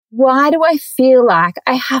Why do I feel like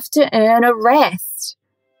I have to earn a rest?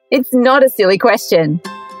 It's not a silly question.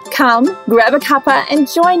 Come, grab a cuppa and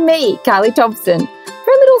join me, Carly Thompson,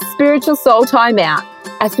 for a little spiritual soul time out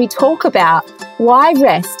as we talk about why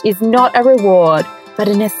rest is not a reward but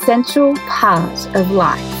an essential part of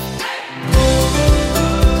life.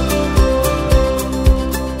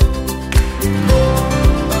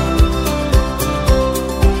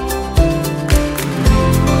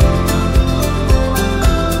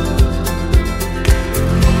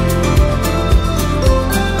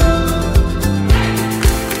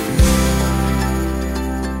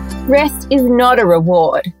 Rest is not a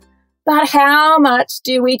reward, but how much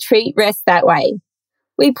do we treat rest that way?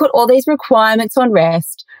 We put all these requirements on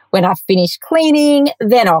rest. When I've finished cleaning,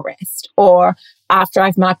 then I'll rest. Or after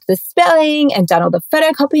I've marked the spelling and done all the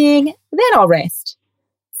photocopying, then I'll rest.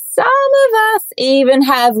 Some of us even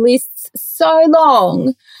have lists so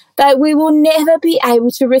long that we will never be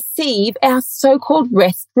able to receive our so-called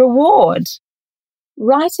rest reward.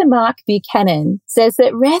 Writer Mark Buchanan says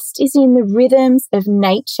that rest is in the rhythms of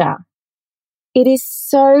nature. It is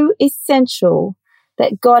so essential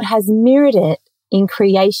that God has mirrored it in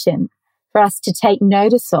creation for us to take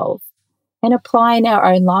notice of and apply in our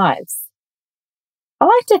own lives. I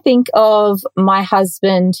like to think of my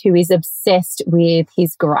husband who is obsessed with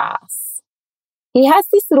his grass. He has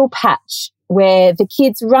this little patch where the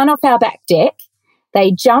kids run off our back deck,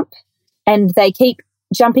 they jump and they keep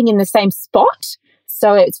jumping in the same spot.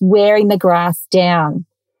 So it's wearing the grass down.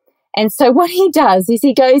 And so what he does is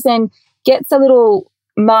he goes and gets a little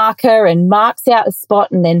marker and marks out a spot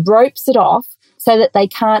and then ropes it off so that they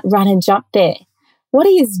can't run and jump there. What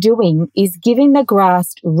he is doing is giving the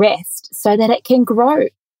grass rest so that it can grow.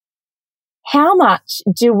 How much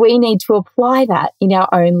do we need to apply that in our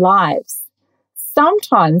own lives?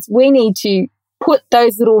 Sometimes we need to put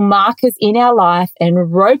those little markers in our life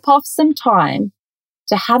and rope off some time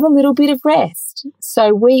to have a little bit of rest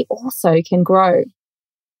so we also can grow.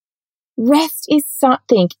 Rest is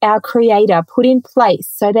something our Creator put in place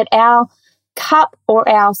so that our cup or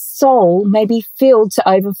our soul may be filled to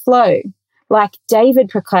overflow, like David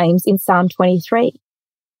proclaims in Psalm 23.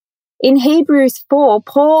 In Hebrews 4,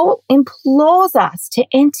 Paul implores us to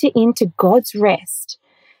enter into God's rest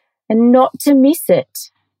and not to miss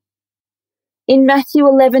it. In Matthew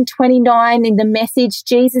 11:29, in the Message,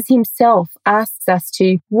 Jesus himself asks us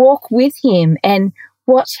to walk with him and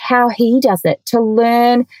watch how he does it, to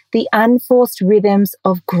learn the unforced rhythms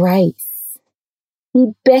of grace.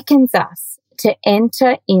 He beckons us to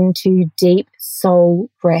enter into deep soul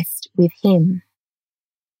rest with him.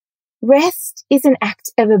 Rest is an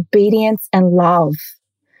act of obedience and love.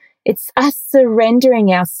 It's us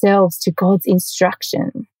surrendering ourselves to God's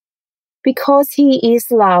instruction. Because he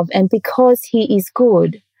is love and because he is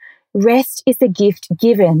good, rest is a gift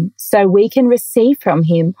given so we can receive from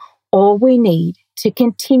him all we need to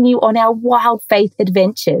continue on our wild faith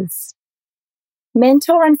adventures.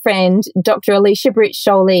 Mentor and friend Dr. Alicia Britt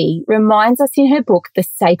Jolie reminds us in her book, The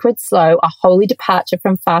Sacred Slow, A Holy Departure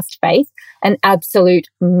from Fast Faith, an absolute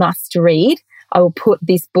must read. I will put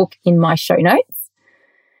this book in my show notes.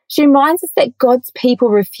 She reminds us that God's people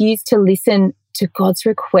refuse to listen to God's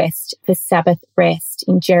request for Sabbath rest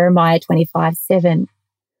in Jeremiah 25:7.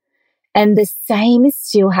 And the same is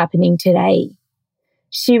still happening today.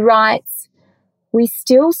 She writes, we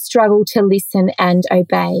still struggle to listen and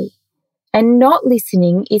obey, and not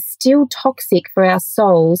listening is still toxic for our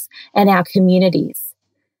souls and our communities.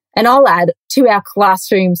 And I'll add, to our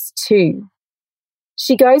classrooms too.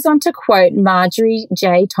 She goes on to quote Marjorie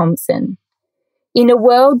J. Thompson, in a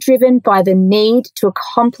world driven by the need to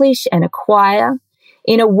accomplish and acquire,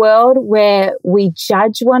 in a world where we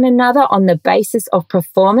judge one another on the basis of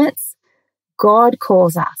performance, God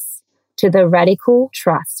calls us to the radical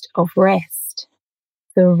trust of rest.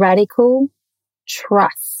 The radical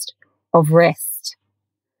trust of rest.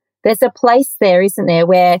 There's a place there, isn't there,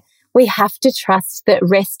 where we have to trust that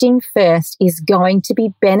resting first is going to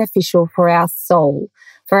be beneficial for our soul,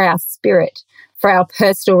 for our spirit, for our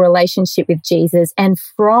personal relationship with Jesus. And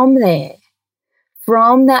from there,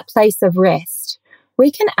 from that place of rest,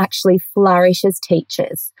 we can actually flourish as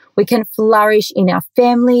teachers. We can flourish in our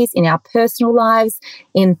families, in our personal lives,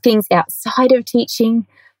 in things outside of teaching.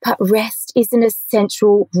 But rest is an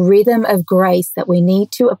essential rhythm of grace that we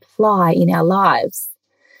need to apply in our lives.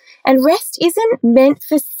 And rest isn't meant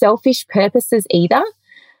for selfish purposes either.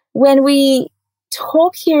 When we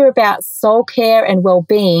talk here about soul care and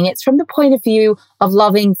well-being, it's from the point of view of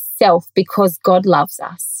loving self because God loves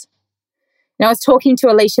us. Now, I was talking to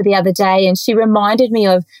Alicia the other day and she reminded me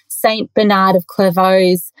of Saint Bernard of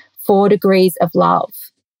Clairvaux's 4 degrees of love.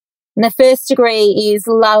 And the first degree is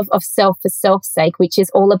love of self for self's sake, which is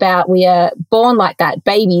all about we are born like that,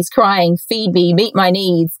 babies crying, feed me, meet my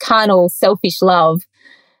needs, carnal, selfish love,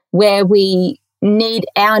 where we need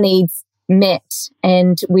our needs met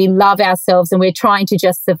and we love ourselves and we're trying to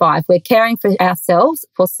just survive. We're caring for ourselves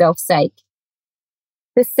for self's sake.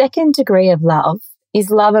 The second degree of love is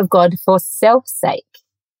love of God for self's sake.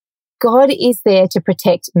 God is there to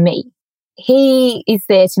protect me. He is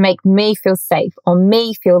there to make me feel safe or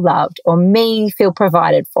me feel loved or me feel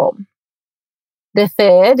provided for. The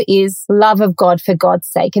third is love of God for God's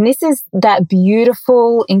sake. And this is that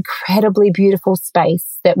beautiful, incredibly beautiful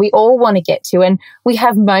space that we all want to get to. And we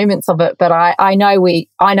have moments of it, but I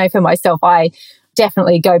know for myself, I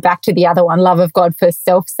definitely go back to the other one, love of God for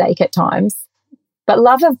self's sake at times. But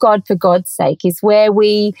love of God for God's sake is where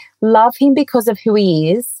we love him because of who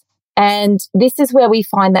he is. And this is where we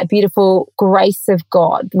find that beautiful grace of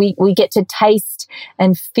God. We get to taste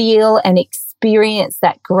and feel and experience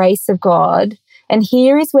that grace of God. And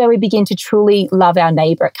here is where we begin to truly love our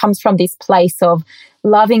neighbor. It comes from this place of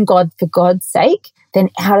loving God for God's sake. Then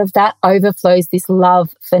out of that overflows this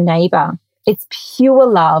love for neighbor. It's pure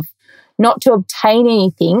love, not to obtain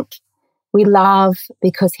anything. We love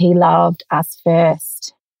because he loved us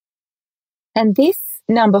first. And this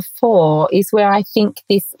number 4 is where I think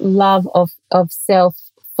this love of self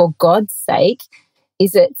for God's sake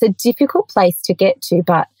it's a difficult place to get to,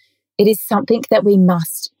 but it is something that we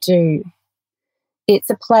must do. It's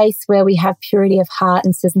a place where we have purity of heart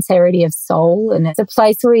and sincerity of soul, and it's a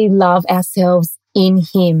place where we love ourselves in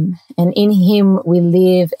him, and in him we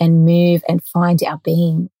live and move and find our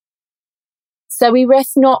being. So we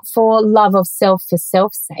rest not for love of self for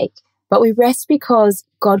self's sake, but we rest because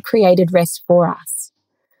God created rest for us.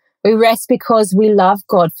 We rest because we love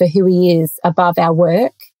God for who he is above our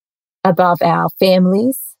work, above our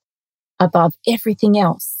families, above everything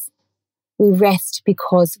else. We rest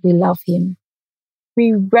because we love him.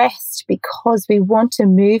 We rest because we want to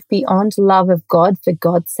move beyond love of God for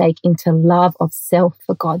God's sake into love of self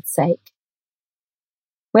for God's sake.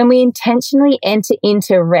 When we intentionally enter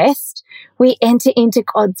into rest, we enter into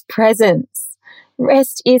God's presence.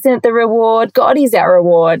 Rest isn't the reward, God is our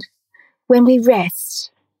reward. When we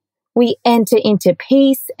rest, we enter into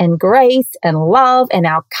peace and grace and love, and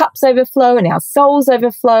our cups overflow and our souls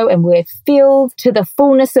overflow, and we're filled to the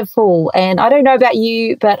fullness of full. And I don't know about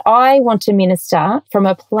you, but I want to minister from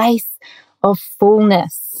a place of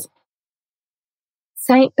fullness.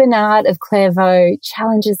 Saint Bernard of Clairvaux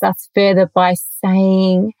challenges us further by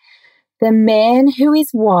saying, "The man who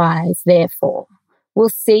is wise, therefore, will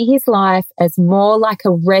see his life as more like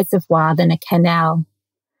a reservoir than a canal.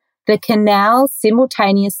 The canal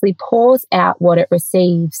simultaneously pours out what it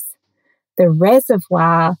receives. The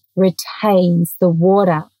reservoir retains the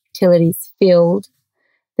water till it is filled,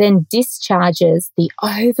 then discharges the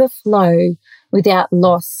overflow without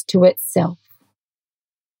loss to itself."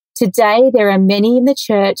 Today, there are many in the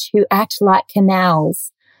church who act like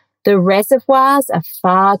canals. The reservoirs are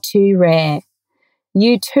far too rare.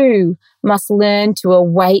 You too must learn to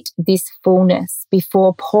await this fullness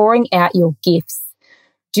before pouring out your gifts.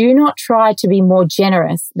 Do not try to be more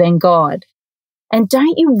generous than God. And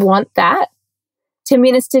don't you want that? To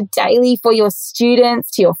minister daily for your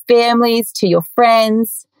students, to your families, to your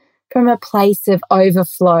friends, from a place of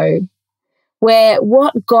overflow, where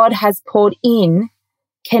what God has poured in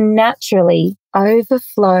can naturally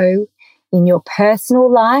overflow in your personal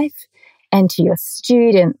life and to your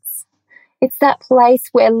students. It's that place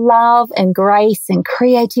where love and grace and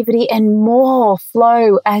creativity and more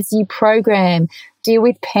flow as you program, deal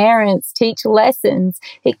with parents, teach lessons.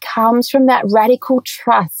 It comes from that radical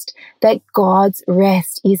trust that God's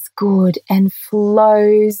rest is good and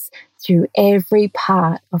flows through every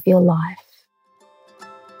part of your life.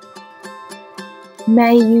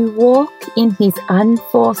 May you walk in his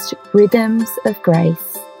unforced rhythms of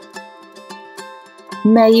grace.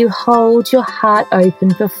 May you hold your heart open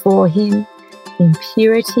before him in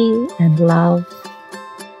purity and love.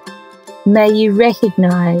 May you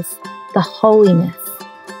recognize the holiness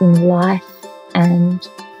in life and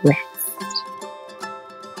rest.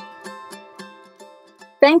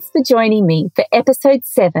 Thanks for joining me for episode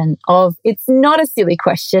 7 of It's Not a Silly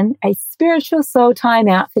Question, a spiritual soul time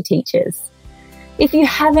out for teachers. If you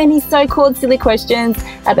have any so-called silly questions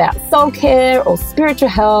about soul care or spiritual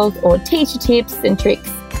health or teacher tips and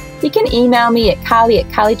tricks, you can email me at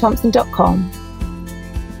carly@carlythompson.com.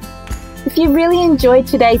 If you really enjoyed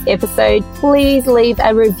today's episode, please leave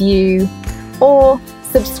a review or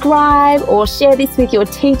subscribe or share this with your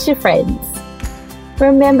teacher friends.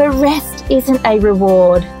 Remember, rest isn't a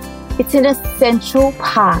reward. It's an essential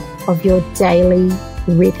part of your daily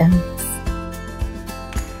rhythm.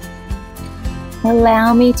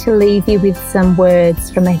 allow me to leave you with some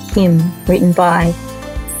words from a hymn written by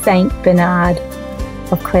Saint Bernard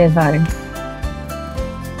of Clairvaux.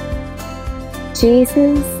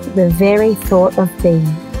 Jesus, the very thought of thee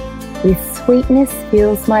with sweetness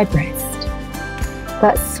fills my breast,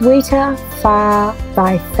 but sweeter far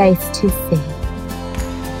thy face to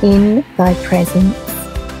see in thy presence